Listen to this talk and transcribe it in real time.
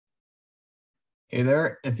Hey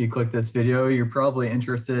there, if you click this video, you're probably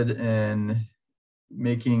interested in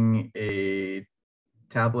making a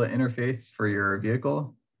tablet interface for your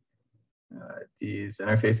vehicle. These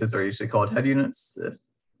interfaces are usually called head units,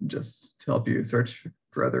 just to help you search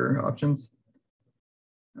for other options.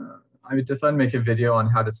 I decided to make a video on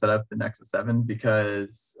how to set up the Nexus 7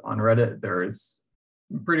 because on Reddit there's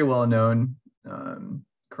a pretty well-known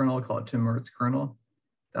kernel called Timur's kernel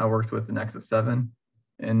that works with the Nexus 7.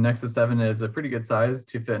 And Nexus 7 is a pretty good size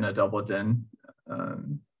to fit in a double DIN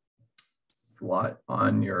slot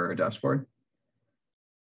on your dashboard.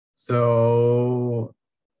 So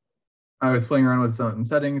I was playing around with some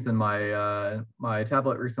settings and my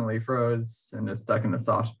tablet recently froze and is stuck in a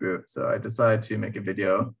soft boot. So I decided to make a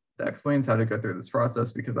video that explains how to go through this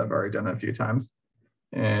process because I've already done it a few times.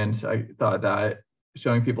 And I thought that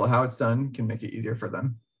showing people how it's done can make it easier for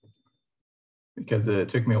them because it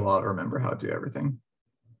took me a while to remember how to do everything.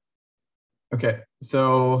 Okay,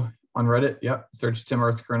 so on Reddit, search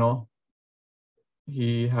Timur's kernel.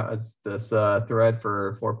 He has this thread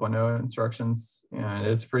for 4.0 instructions, and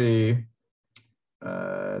it's pretty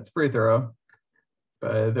thorough,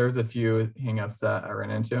 but there's a few hangups that I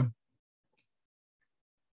ran into.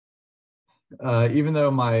 Even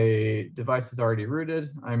though my device is already rooted,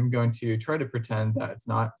 I'm going to try to pretend that it's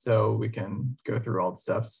not so we can go through all the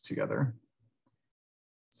steps together.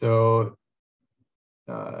 So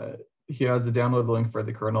he has a download link for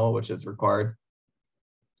the kernel, which is required.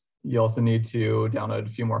 You also need to download a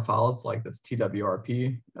few more files like this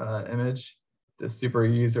TWRP image, this super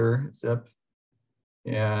user zip.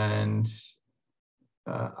 And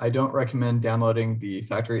I don't recommend downloading the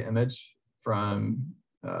factory image from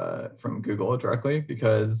Google directly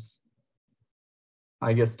because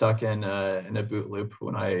I get stuck in a boot loop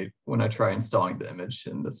when I try installing the image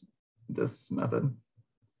in this method.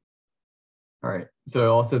 All right,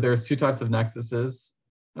 so also there's two types of Nexuses,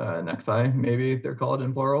 Nexi, maybe they're called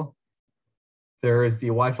in plural. There is the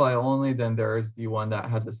Wi-Fi only, then there's the one that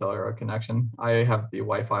has a cellular connection. I have the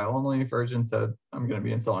Wi-Fi only version, so I'm gonna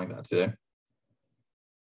be installing that today.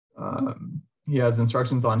 He has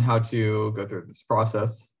instructions on how to go through this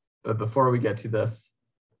process, but before we get to this,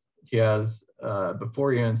 he has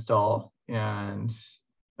before you install and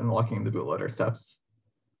unlocking the bootloader steps.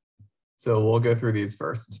 So we'll go through these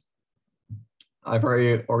first. I've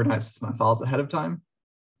already organized my files ahead of time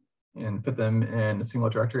and put them in a single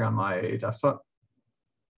directory on my desktop.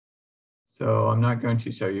 So I'm not going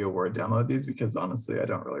to show you where to download these because honestly, I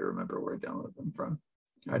don't really remember where to download them from.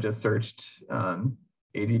 I just searched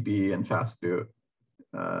ADB and fastboot,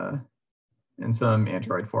 and some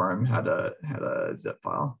Android forum had a zip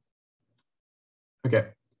file. Okay,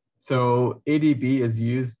 so ADB is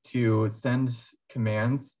used to send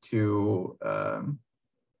commands to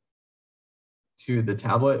the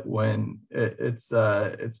tablet when it's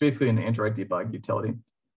basically an Android debug utility.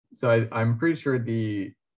 So I'm pretty sure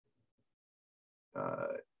the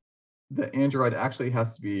Android actually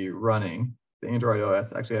has to be running. The Android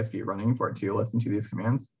OS actually has to be running for it to listen to these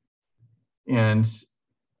commands. And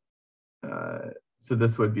so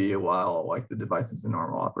this would be while like the device is in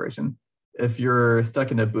normal operation. If you're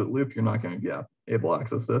stuck in a boot loop, you're not going to be able to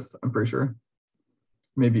access this, I'm pretty sure.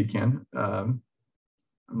 Maybe you can.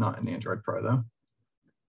 I'm not an Android Pro though.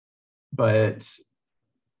 But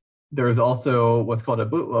there's also what's called a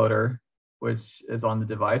bootloader, which is on the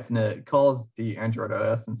device, and it calls the Android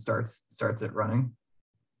OS and starts it running.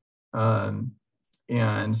 And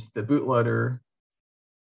the bootloader,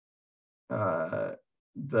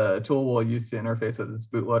 the tool we'll use to interface with this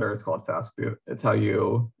bootloader is called fastboot. It's how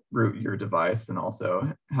you root your device and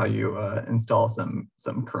also how you install some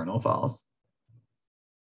kernel files.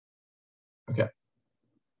 Okay.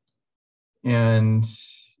 And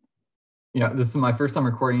this is my first time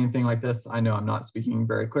recording anything like this. I know I'm not speaking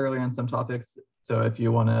very clearly on some topics. So if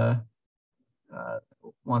you want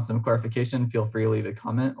some clarification, feel free to leave a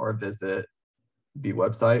comment or visit the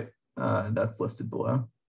website that's listed below.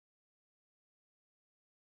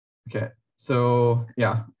 Okay, so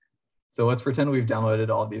so let's pretend we've downloaded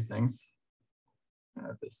all these things.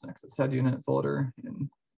 This Nexus head unit folder, and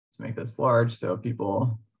to make this large so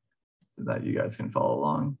that you guys can follow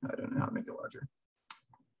along. I don't know how to make it larger.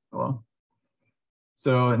 Oh well.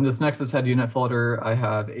 So in this Nexus head unit folder, I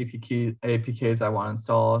have APKs I want to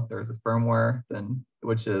install. There's a firmware,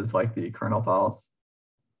 which is like the kernel files.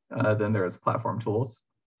 Then there's platform tools,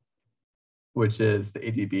 which is the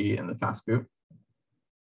ADB and the fastboot.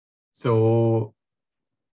 So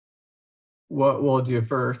what we'll do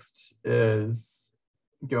first is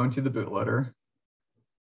go into the bootloader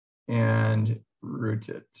and root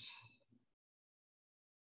it.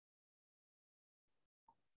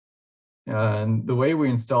 And the way we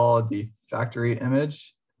install the factory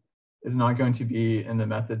image is not going to be in the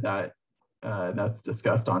method that that's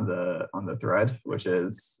discussed on the thread, which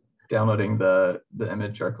is downloading the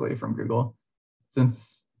image directly from Google.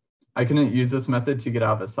 Since I couldn't use this method to get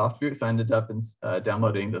out of a soft boot, so I ended up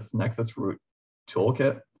downloading this Nexus root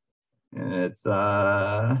toolkit, and it's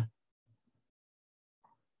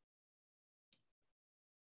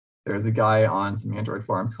there's a guy on some Android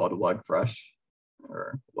forums called Wugfresh,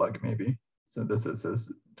 or Wug maybe. So this is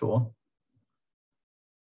his tool.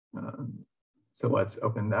 So let's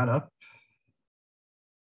open that up.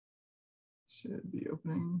 Should be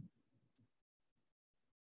opening.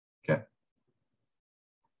 Okay.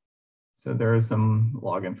 So there is some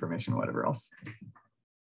log information, whatever else.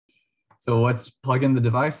 So let's plug in the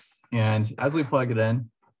device. And as we plug it in,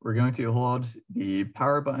 we're going to hold the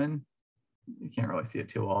power button. You can't really see it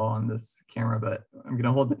too well on this camera, but I'm going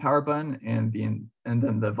to hold the power button and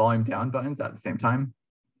then the volume down buttons at the same time.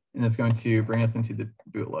 And it's going to bring us into the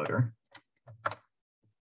bootloader.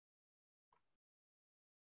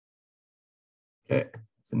 Okay,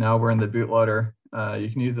 so now we're in the bootloader. You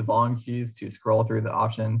can use the volume keys to scroll through the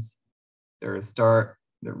options. There's start,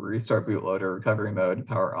 the restart bootloader, recovery mode,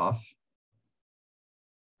 power off.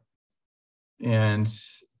 And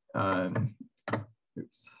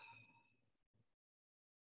oops.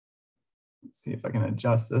 Let's see if I can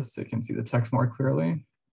adjust this so you can see the text more clearly.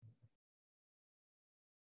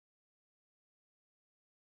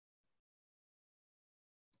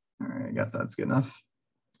 All right, I guess that's good enough.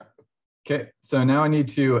 Okay, so now I need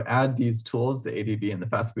to add these tools, the ADB and the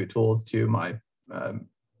fastboot tools, to my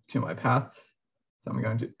path. So I'm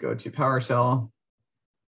going to go to PowerShell,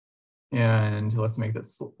 and let's make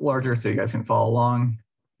this larger so you guys can follow along.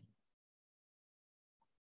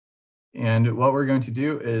 And what we're going to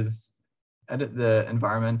do is edit the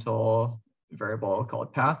environmental variable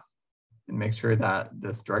called path and make sure that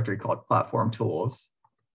this directory called platform tools,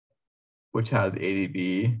 which has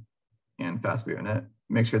ADB and fastboot in it,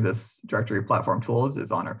 make sure this directory platform tools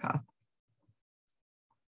is on our path.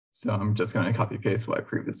 So I'm just going to copy paste what I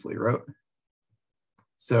previously wrote.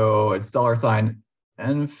 So it's $env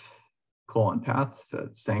 :path. So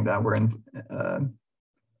it's saying that we're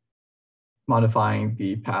modifying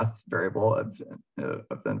the path variable of the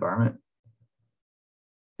environment.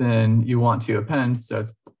 Then you want to append, so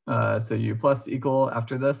it's so you plus equal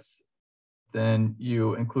after this. Then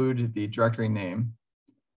you include the directory name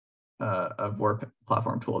of where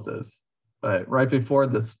platform tools is. But right before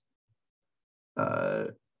this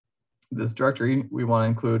this directory, we want to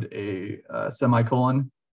include a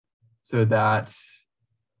semicolon, so that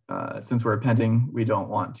since we're appending, we don't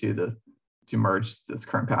want to merge this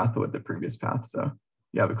current path with the previous path. So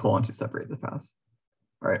you have a colon to separate the paths.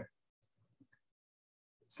 All right.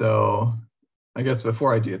 So I guess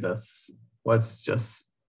before I do this, let's just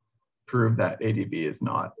prove that ADB is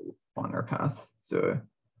not on our path. So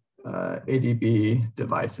ADB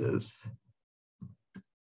devices.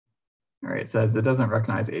 All right, it says it doesn't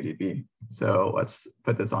recognize ADB. So let's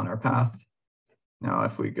put this on our path. Now,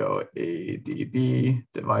 if we go ADB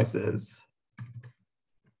devices,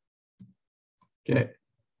 okay, it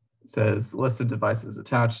says list of devices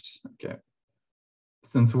attached. Okay.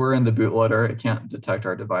 Since we're in the bootloader, it can't detect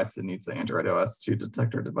our device. It needs the Android OS to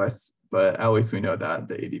detect our device, but at least we know that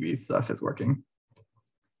the ADB stuff is working.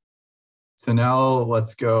 So now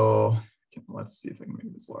let's go, let's see if I can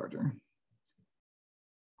make this larger.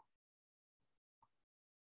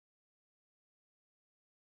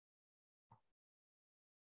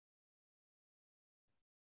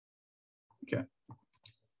 Okay.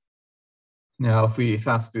 Now if we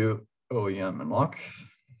fast boot OEM unlock,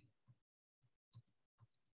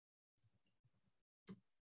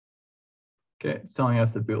 okay, it's telling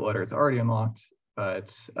us the bootloader is already unlocked,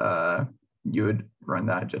 but you would run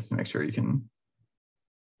that just to make sure you can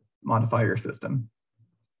modify your system.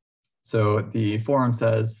 So the forum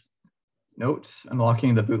says, note,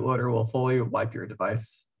 unlocking the bootloader will fully wipe your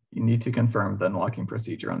device. You need to confirm the unlocking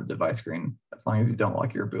procedure on the device screen. As long as you don't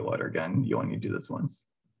lock your bootloader again, you only need to do this once.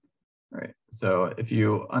 All right, so if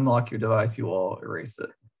you unlock your device, you will erase it.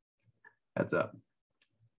 Heads up.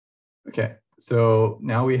 Okay, so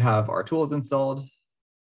now we have our tools installed.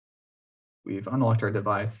 We've unlocked our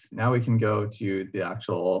device. Now we can go to the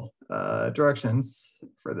actual directions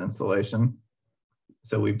for the installation.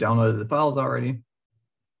 So we've downloaded the files already.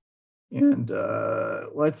 And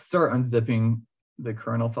let's start unzipping the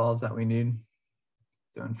kernel files that we need.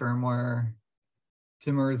 So in firmware,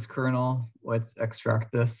 Timur's kernel, let's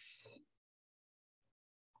extract this.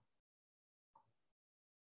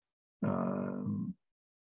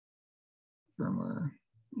 Firmware,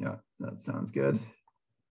 yeah, that sounds good.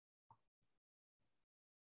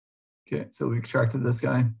 Okay, so we extracted this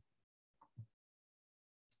guy.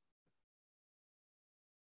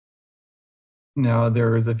 Now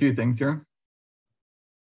there's a few things here.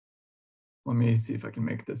 Let me see if I can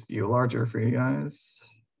make this view larger for you guys.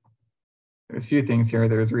 There's a few things here.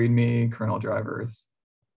 There's README, kernel drivers.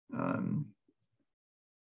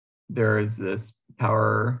 There is this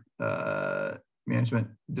power management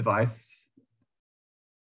device.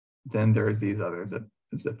 Then there's these other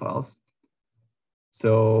zip files.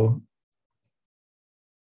 So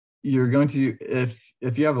you're going to,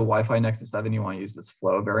 if you have a Wi-Fi Nexus 7, you want to use this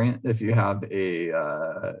flow variant. If you have a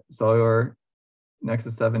cellular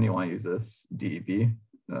Nexus 7, you want to use this DEP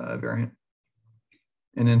variant.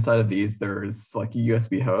 And inside of these, there's like a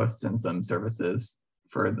USB host and some services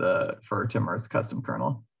for Timur's custom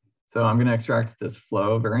kernel. So I'm going to extract this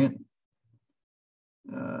flow variant.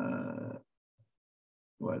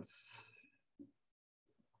 Let's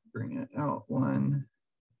bring it out one.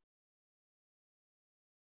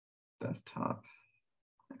 Desktop,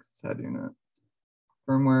 Nexus head unit,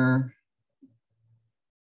 firmware.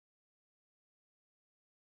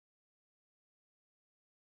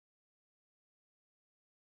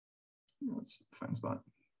 Let's find a spot.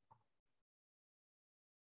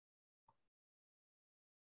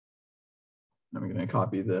 I'm going to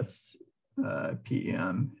copy this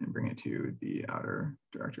PEM and bring it to the outer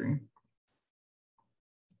directory.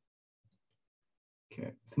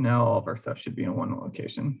 Okay, so now all of our stuff should be in one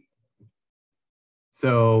location.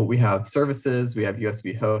 So we have services, we have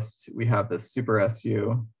USB host, we have this super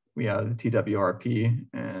SU, we have TWRP,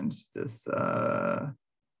 and this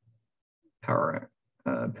power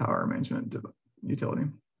management utility.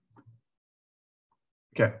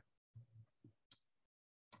 Okay.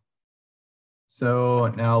 So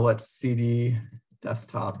now let's CD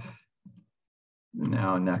desktop.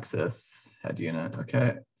 Now Nexus head unit.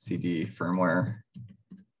 Okay. CD firmware.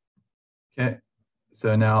 Okay.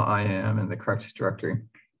 So now I am in the correct directory.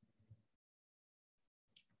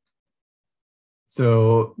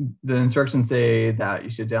 So the instructions say that you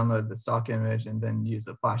should download the stock image and then use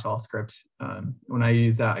a flash all script. When I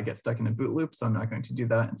use that, I get stuck in a boot loop, so I'm not going to do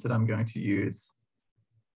that. Instead, I'm going to use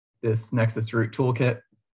this Nexus root toolkit.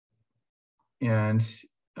 And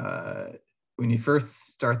when you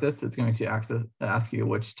first start this, it's going to ask you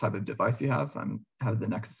which type of device you have. I have the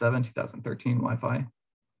Nexus 7 2013 Wi-Fi,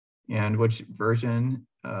 and which version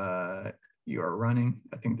you are running.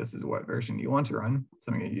 I think this is what version you want to run.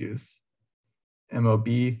 So I'm going to use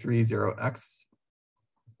MOB30X,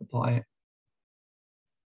 apply it.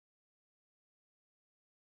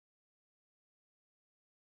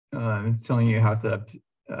 It's telling you how to set up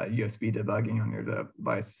USB debugging on your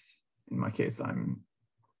device. In my case, I'm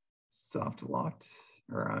soft locked,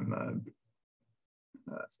 or I'm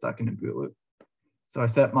stuck in a boot loop. So I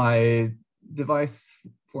set my device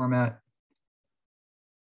format.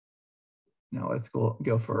 Now let's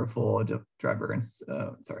go for a full driver.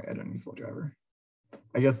 Sorry, I don't need full driver.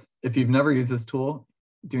 I guess if you've never used this tool,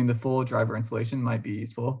 doing the full driver installation might be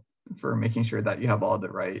useful for making sure that you have all the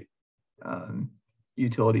right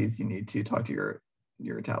utilities you need to talk to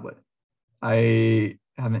your tablet. I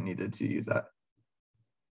haven't needed to use that.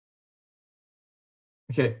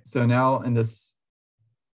 Okay, so now in this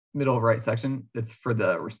middle right section, it's for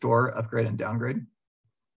the restore, upgrade, and downgrade.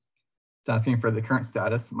 It's asking for the current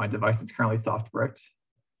status. My device is currently soft bricked,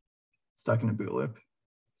 stuck in a boot loop.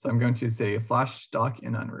 So I'm going to say flash stock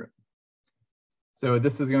and unroot. So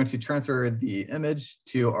this is going to transfer the image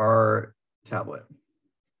to our tablet.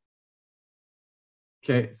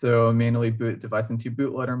 Okay, so manually boot device into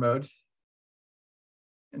bootloader mode.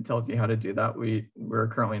 And tells you how to do that. We're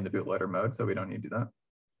currently in the bootloader mode, so we don't need to do that.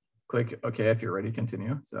 Click OK if you're ready,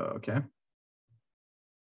 continue. So OK.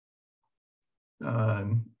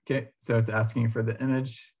 Okay, so it's asking for the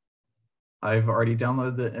image. I've already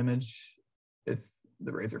downloaded the image. It's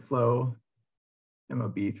the Razor Flow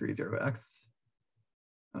MOB30X.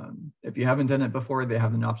 If you haven't done it before, they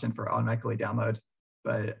have an option for automatically download,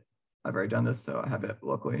 but I've already done this, so I have it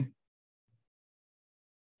locally.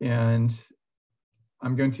 And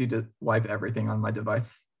I'm going to wipe everything on my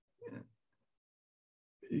device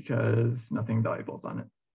because nothing valuable is on it.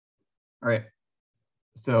 All right,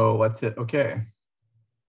 so let's hit OK.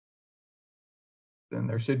 Then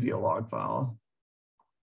there should be a log file.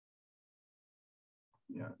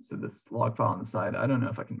 Yeah, so this log file on the side, I don't know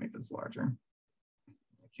if I can make this larger.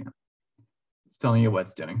 I can't. It's telling you what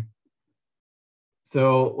it's doing.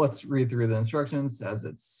 So let's read through the instructions as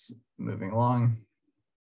it's moving along.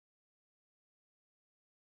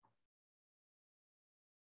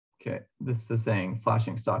 Okay, this is saying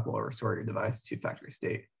flashing stock will restore your device to factory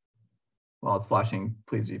state. While it's flashing,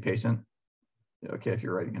 please be patient. Okay, if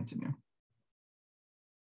you're ready, continue.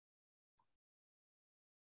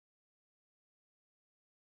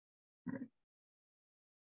 All right.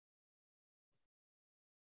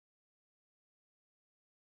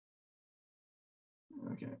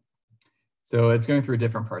 Okay. So it's going through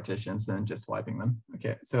different partitions than just wiping them.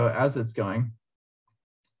 Okay, so as it's going,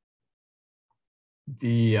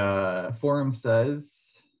 the forum says,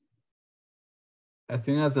 as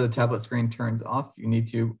soon as the tablet screen turns off, you need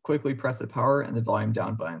to quickly press the power and the volume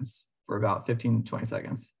down buttons for about 15 to 20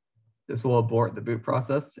 seconds. This will abort the boot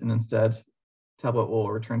process, and instead, tablet will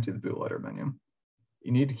return to the bootloader menu.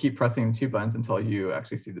 You need to keep pressing the 2 buttons until you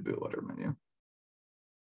actually see the bootloader menu.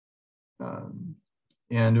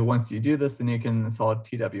 And once you do this, then you can install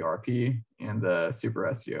TWRP and the Super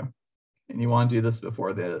SU. And you want to do this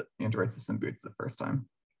before the Android system boots the first time.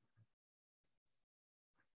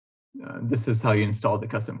 This is how you install the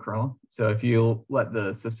custom kernel. So if you let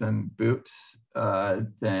the system boot,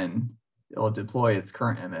 then it will deploy its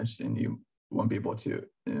current image and you won't be able to,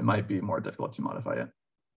 it might be more difficult to modify it.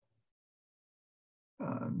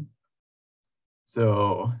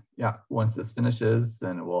 So yeah, once this finishes,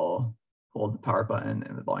 then it will hold the power button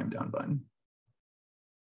and the volume down button.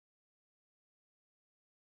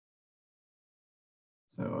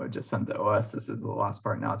 So I just sent the OS. This is the last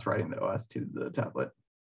part. Now it's writing the OS to the tablet.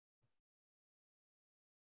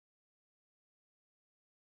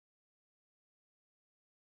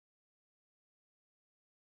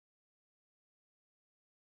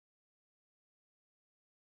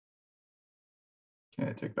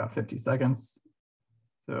 Okay, it took about 50 seconds.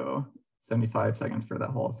 So 75 seconds for that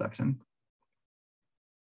whole section.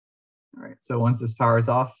 All right, so once this power is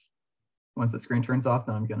off, once the screen turns off,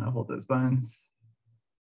 then I'm gonna hold those buttons.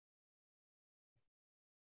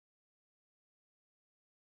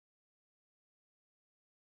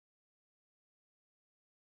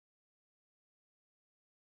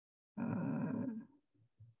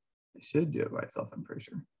 It should do it by itself, I'm pretty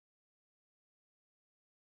sure.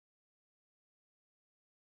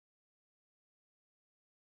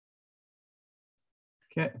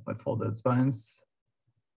 Okay, let's hold those buttons.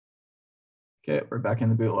 Okay, we're back in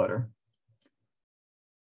the bootloader.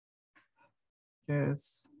 Okay,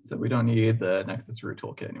 so we don't need the Nexus root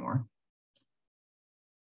toolkit anymore.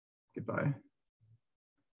 Goodbye.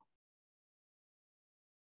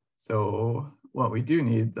 So what we do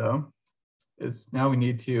need though, is now we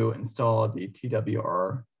need to install the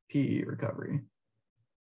TWRP recovery.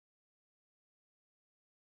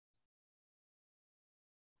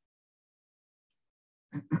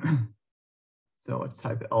 So let's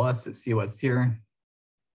type ls to see what's here.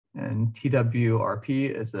 And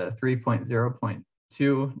TWRP is a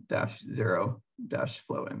 3.0.2-0-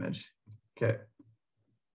 flow image. Okay.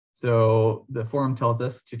 So the forum tells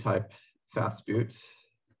us to type fast boot.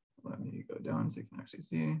 Let me go down so you can actually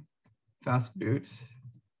see. Fast boot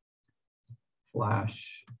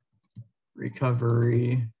flash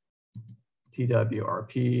recovery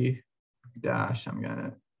TWRP dash, I'm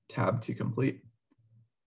gonna tab to complete.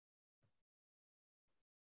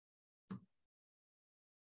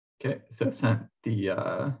 Okay, so it sent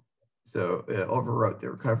the, so it overwrote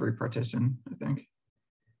the recovery partition, I think.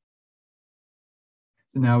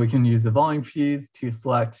 So now we can use the volume keys to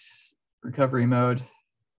select recovery mode.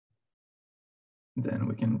 Then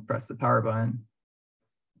we can press the power button.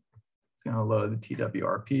 It's gonna load the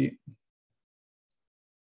TWRP.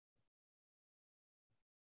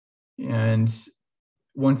 And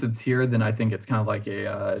once it's here, then I think it's kind of like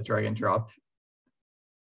a drag and drop.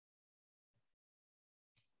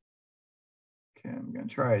 Okay, I'm gonna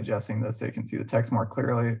try adjusting this so you can see the text more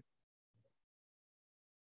clearly.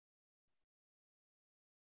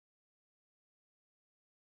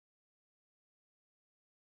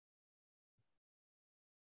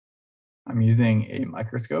 I'm using a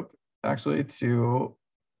microscope actually to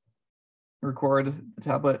record the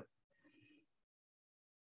tablet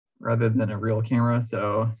rather than a real camera.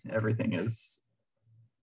 So everything is,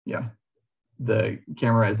 yeah, the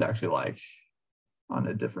camera is actually like on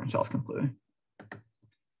a different shelf completely.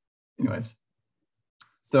 Anyways,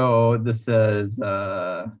 so this says,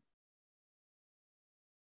 it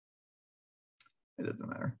doesn't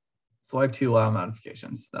matter. Swipe to allow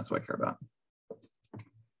modifications. That's what I care about.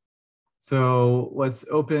 So let's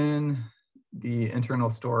open the internal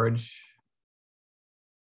storage,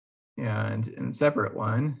 and in a separate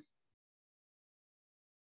one,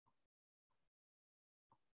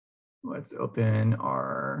 let's open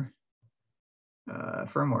our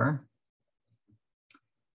firmware.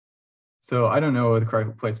 So I don't know the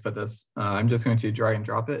correct place to put this. I'm just going to drag and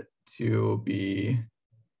drop it to be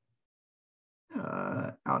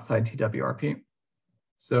outside TWRP.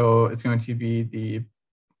 So it's going to be the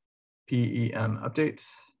PEM update.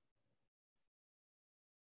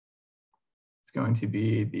 It's going to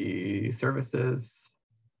be the services,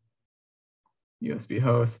 USB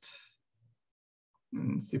host,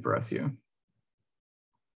 and super SU.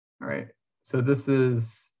 All right, so this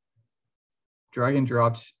is drag and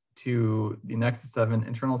dropped to the Nexus 7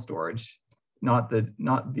 internal storage, not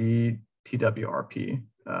the TWRP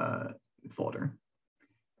folder.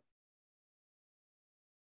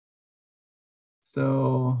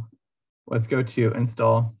 So let's go to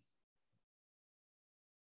install,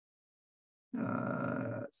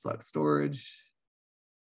 select storage.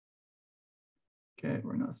 Okay,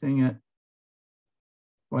 we're not seeing it.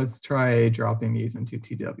 Let's try dropping these into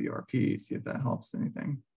TWRP, see if that helps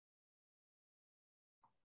anything.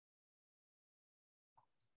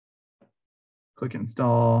 Click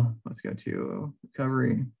install. Let's go to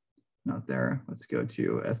recovery. Not there. Let's go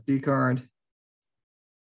to SD card.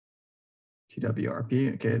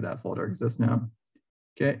 TWRP. Okay, that folder exists now.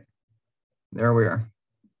 Okay, there we are.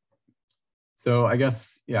 So I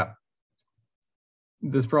guess, yeah,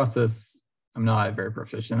 this process I'm not very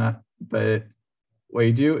proficient at, but what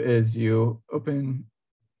you do is you open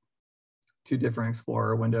two different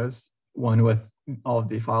Explorer windows, one with all of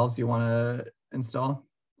the files you want to install.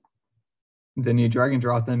 Then you drag and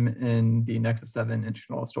drop them in the Nexus 7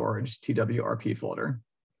 internal storage TWRP folder.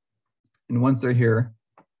 And once they're here,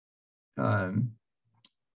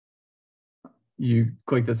 you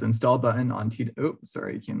click this install button on oh,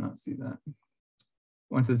 sorry, you cannot see that.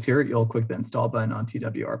 Once it's here, you'll click the install button on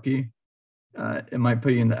TWRP. It might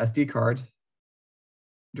put you in the SD card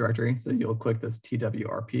directory. So you'll click this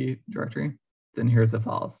TWRP directory. Then here's the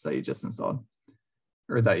files that you just installed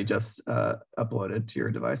or that you just uploaded to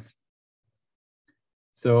your device.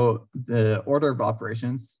 So the order of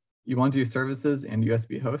operations, you want to do services and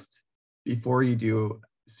USB host before you do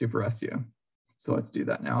super SU. So let's do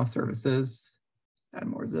that now. Services, add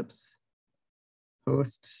more zips,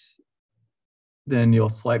 host. Then you'll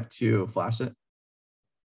swipe to flash it.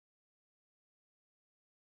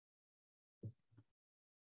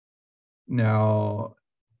 Now,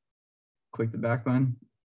 click the back button.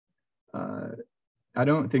 I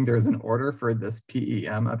don't think there's an order for this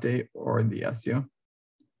PEM update or the SU.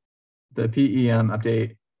 The PEM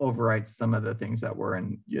update overwrites some of the things that were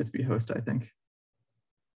in USB host, I think.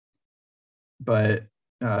 But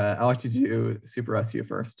I like to do super SU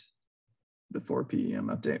first before PEM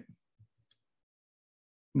update.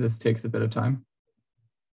 This takes a bit of time.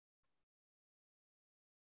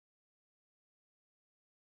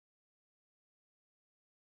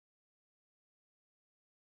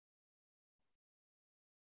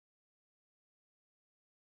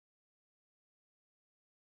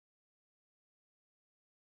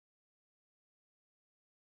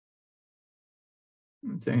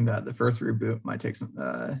 I'm saying that the first reboot might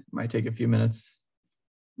take a few minutes.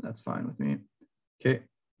 That's fine with me. Okay,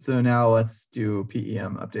 so now let's do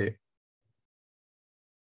PEM update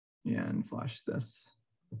and flash this.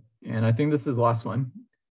 And I think this is the last one.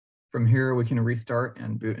 From here, we can restart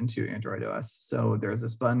and boot into Android OS. So there's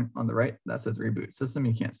this button on the right that says reboot system.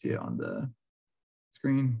 You can't see it on the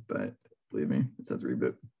screen, but believe me, it says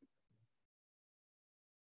reboot.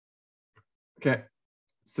 Okay,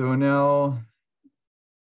 so now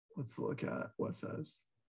let's look at what it says.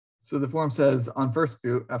 So the form says, on first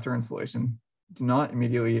boot after installation, do not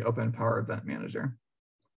immediately open Power Event Manager.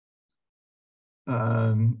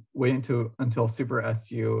 Wait until Super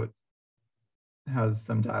SU has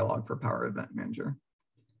some dialog for Power Event Manager.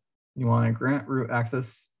 You want to grant root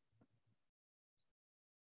access.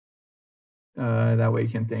 That way you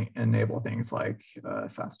can enable things like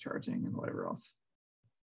fast charging and whatever else.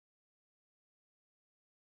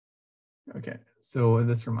 Okay, so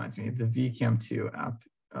this reminds me, the VCam2 app.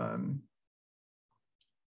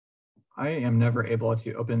 I am never able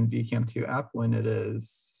to open VCam2 app when it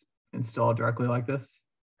is installed directly like this.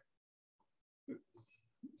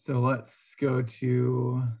 So let's go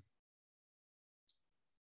to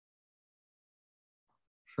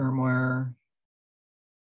firmware.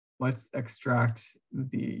 Let's extract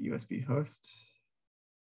the USB host.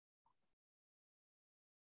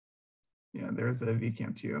 Yeah, there's a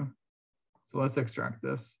VCam2. So let's extract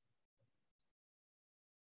this.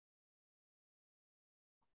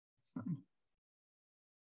 It's fine.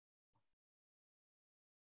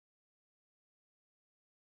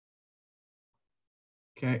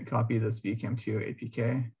 Okay, copy this VCam2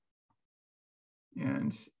 APK.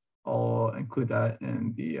 And I'll include that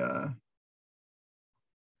in the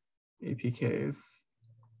APKs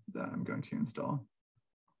that I'm going to install.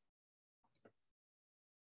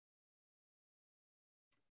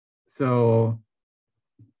 So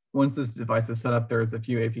once this device is set up, there's a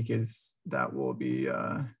few APKs that will be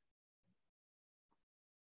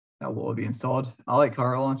installed. I like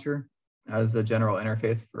Car Launcher as a general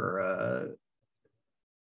interface for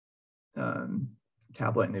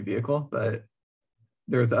tablet in a vehicle, but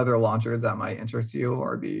there's other launchers that might interest you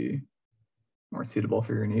or be more suitable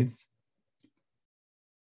for your needs.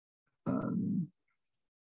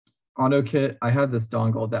 AutoKit, I have this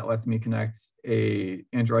dongle that lets me connect a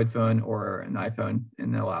Android phone or an iPhone,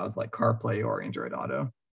 and it allows like CarPlay or Android Auto.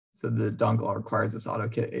 So the dongle requires this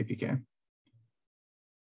AutoKit APK.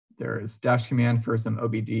 There's dash command for some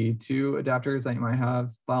OBD2 adapters that you might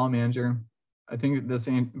have. File manager. I think this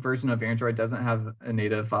version of Android doesn't have a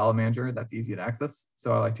native file manager that's easy to access,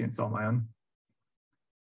 so I like to install my own.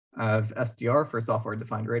 I have SDR for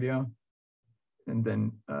software-defined radio, and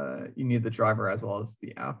then you need the driver as well as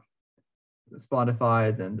the app. The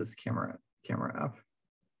Spotify, then this camera app.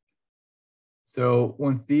 So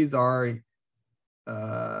once these are,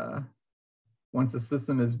 once the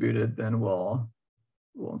system is booted, then we'll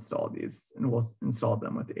install these, and we'll install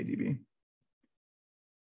them with ADB.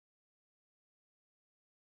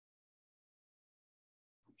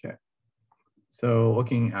 Okay, so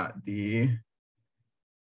looking at the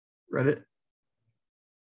Reddit.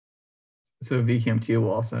 So VCAM2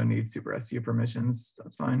 will also need Super SU permissions,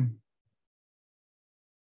 that's fine.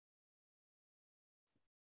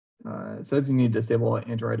 It says you need to disable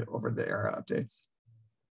Android over-the-air updates,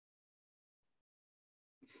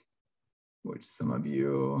 which some of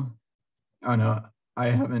you, oh no, I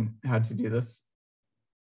haven't had to do this.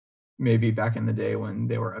 Maybe back in the day when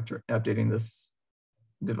they were updating this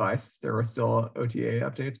device, there were still OTA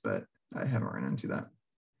updates, but I haven't run into that.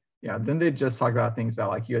 Yeah, then they just talk about things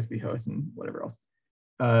about like USB hosts and whatever else.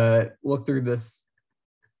 Look through this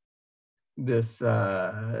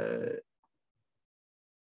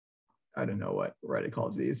I don't know what Reddit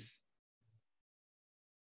calls these.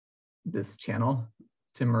 This channel,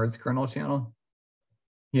 Timur's Kernel channel.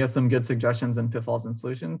 He has some good suggestions and pitfalls and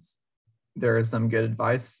solutions. There is some good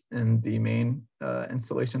advice in the main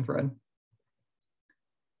installation thread.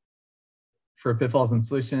 For pitfalls and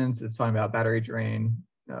solutions, it's talking about battery drain,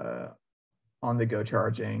 on-the-go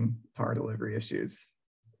charging, power delivery issues,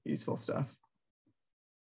 useful stuff.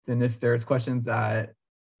 Then if there's questions that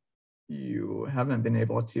you haven't been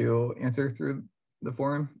able to answer through the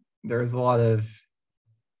forum, there's a lot of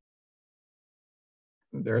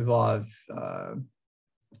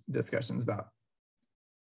discussions about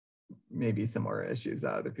maybe similar issues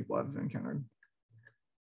that other people have encountered.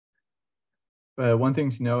 But one thing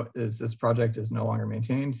to note is this project is no longer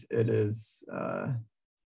maintained. It is,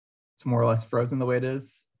 it's more or less frozen the way it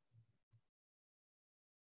is.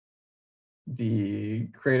 The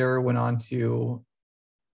creator went on to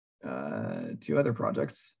other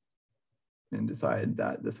projects and decided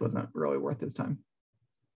that this wasn't really worth his time.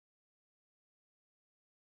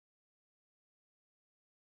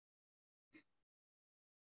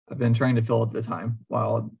 I've been trying to fill up the time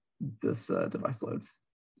while this device loads.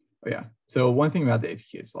 Oh yeah, so one thing about the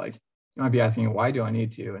APKs, like you might be asking, why do I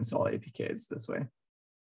need to install APKs this way?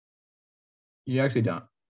 You actually don't.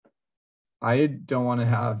 I don't want to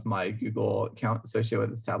have my Google account associated with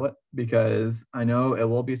this tablet because I know it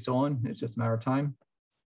will be stolen. It's just a matter of time.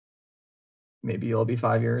 Maybe it'll be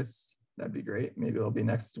 5 years. That'd be great. Maybe it'll be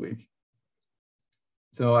next week.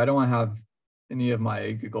 So I don't want to have any of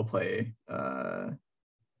my Google Play.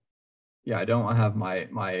 Yeah, I don't want to have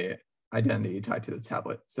my identity tied to this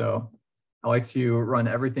tablet. So I like to run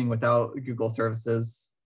everything without Google services,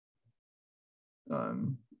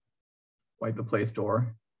 like the Play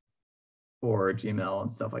Store or Gmail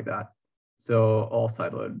and stuff like that. So I'll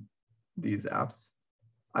sideload these apps.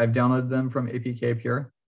 I've downloaded them from APK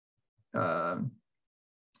Pure.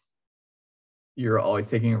 You're always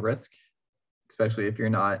taking a risk, especially if you're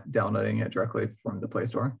not downloading it directly from the Play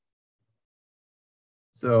Store.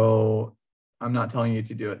 So I'm not telling you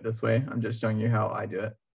to do it this way. I'm just showing you how I do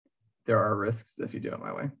it. There are risks if you do it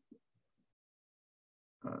my way.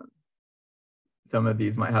 Some of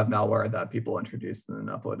these might have malware that people introduced and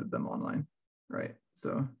then uploaded them online, right?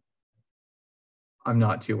 So I'm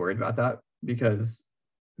not too worried about that because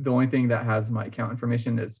the only thing that has my account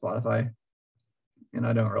information is Spotify. And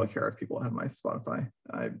I don't really care if people have my Spotify.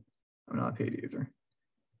 I'm not a paid user.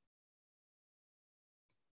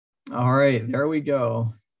 All right, there we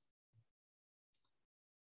go.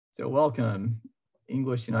 So welcome,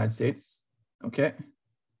 English United States. Okay.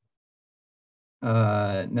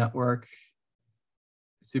 Network.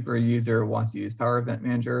 Super user wants to use Power Event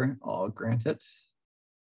Manager. I'll grant it.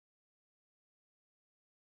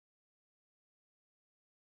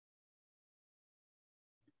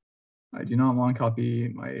 I do not want to copy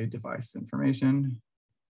my device information.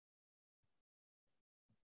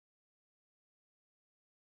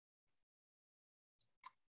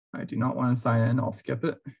 I do not want to sign in. I'll skip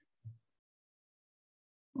it.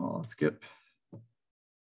 I'll skip.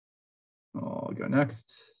 I'll go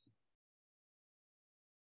next.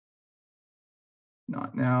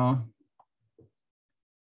 Not now.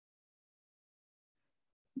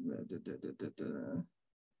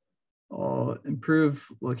 I'll improve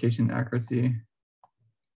location accuracy.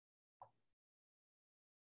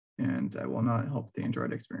 And I will not help the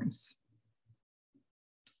Android experience.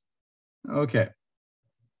 Okay.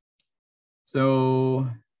 So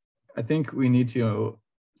I think we need to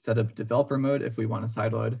set up developer mode if we want to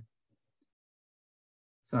sideload.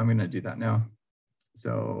 So I'm going to do that now.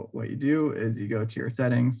 So what you do is you go to your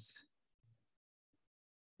settings,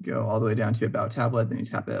 go all the way down to about tablet, then you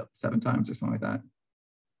tap it 7 times or something like that.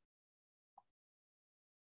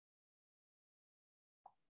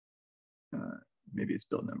 Maybe it's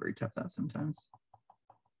build number, you tap that sometimes.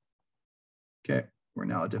 Okay, we're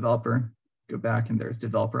now a developer. Go back and there's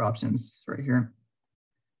developer options right here.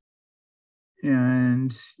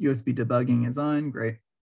 And USB debugging is on, great.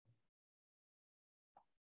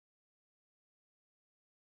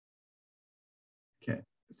 Okay,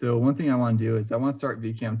 so one thing I want to do is I want to start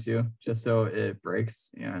VCam 2 just so it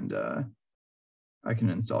breaks and I can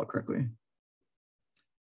install it correctly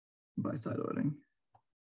by sideloading.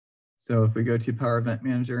 So if we go to Power Event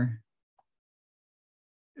Manager,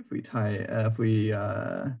 if we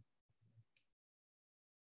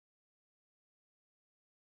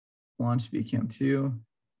launch VCam 2,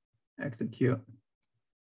 execute.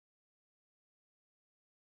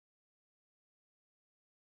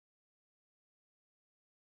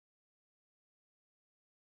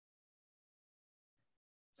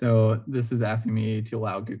 So this is asking me to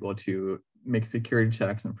allow Google to make security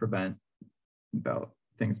checks and prevent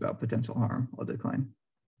things about potential harm. I'll decline.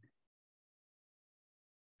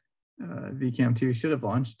 VCam 2 should have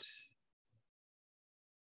launched.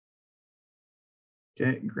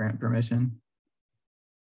 Okay, grant permission.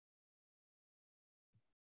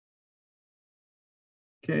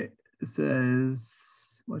 Okay, it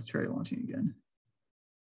says, let's try launching again.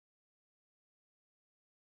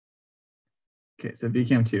 Okay, so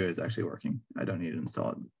VCam 2 is actually working. I don't need to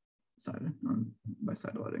install it by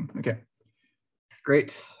sideloading. Okay,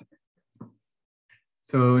 great.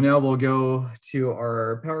 So now we'll go to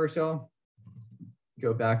our PowerShell,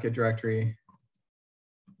 go back a directory.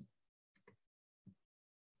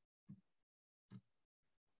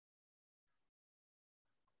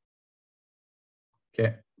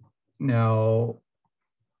 Okay, now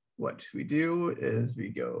what we do is we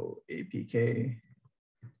go APK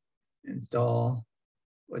install.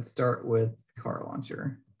 Let's start with car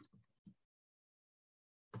launcher.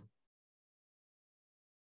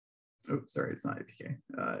 Oh, sorry, it's not APK.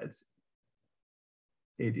 It's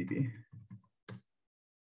ADB.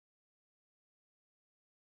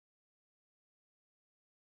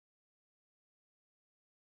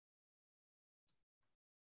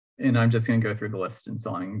 And I'm just going to go through the list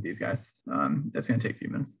installing these guys. That's going to take a few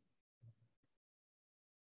minutes.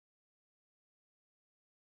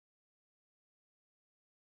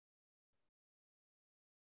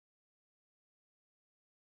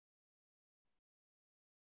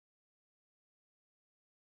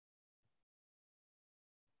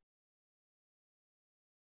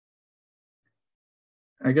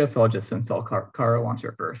 I guess I'll just install car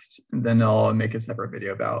launcher first, and then I'll make a separate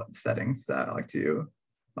video about settings that I like to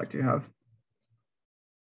have.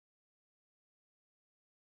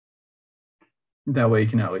 That way you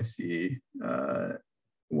can at least see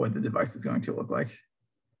what the device is going to look like.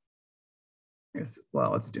 I guess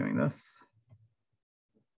while it's doing this.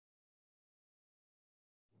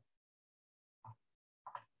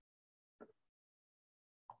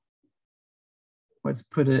 Let's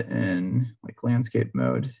put it in like landscape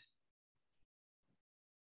mode.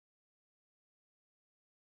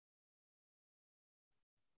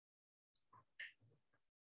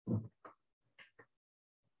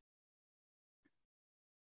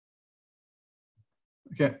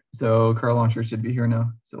 Okay, so car launcher should be here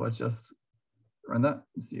now. So let's just run that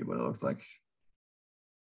and see what it looks like.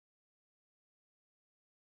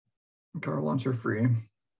 Car launcher free.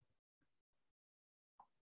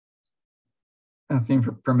 Asking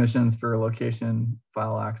for permissions for location,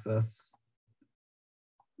 file access,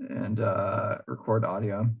 and record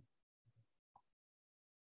audio.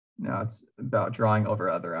 Now it's about drawing over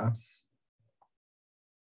other apps.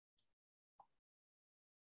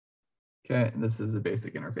 Okay, this is the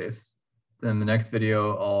basic interface. Then the next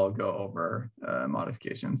video, I'll go over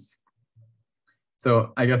modifications.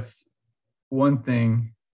 So I guess one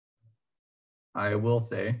thing I will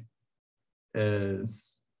say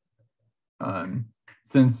is,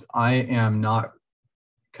 since I am not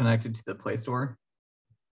connected to the Play Store,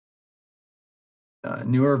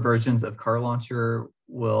 newer versions of Car Launcher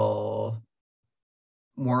will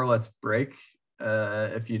more or less break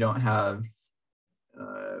if you don't have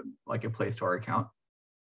like a Play Store account.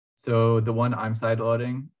 So the one I'm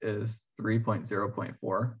sideloading is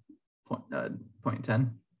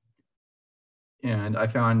 3.0.4.10. And I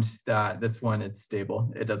found that this one, it's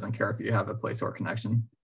stable. It doesn't care if you have a Play Store connection.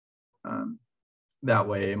 That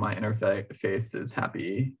way my interface is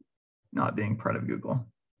happy not being part of Google.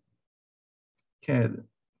 Okay,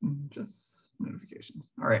 just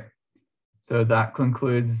notifications. All right. So that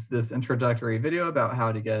concludes this introductory video about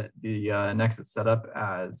how to get the Nexus set up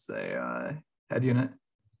as a head unit.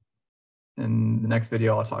 In the next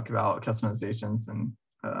video, I'll talk about customizations and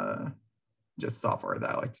just software that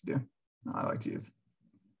I like to use.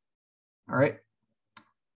 All right.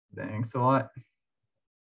 Thanks a lot.